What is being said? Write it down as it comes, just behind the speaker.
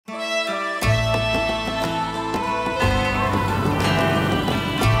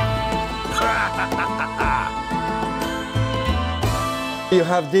You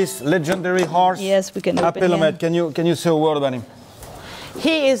have this legendary horse. Yes, we can open APPEL AU him. MAITRE. Can you say a word about him?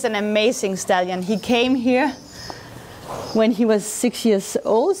 He is an amazing stallion. He came here when he was 7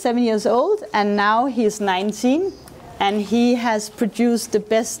 years old, and now he is 19. And he has produced the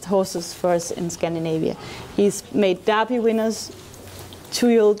best horses for us in Scandinavia. He's made Derby winners,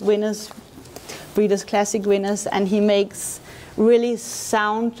 2-year-old winners, Breeders' Classic winners, and he makes really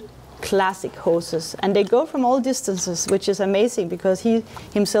sound classic horses. And they go from all distances, which is amazing because he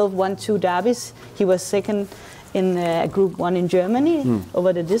himself won 2 derbies. He was second in Group 1 in Germany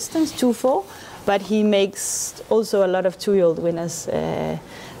over the distance, 2-4. But he makes also a lot of 2-year-old winners.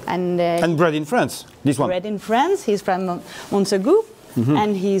 And bred in France, this one. Bred in France. He's from Montaigu,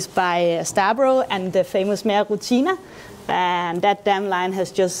 and he's by Starborough and the famous mare Rutina. And that dam line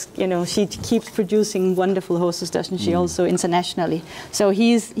has just, she keeps producing wonderful horses, doesn't she, also internationally. So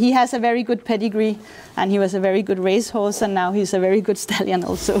he has a very good pedigree, and he was a very good racehorse, and now he's a very good stallion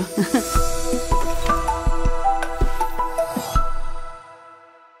also.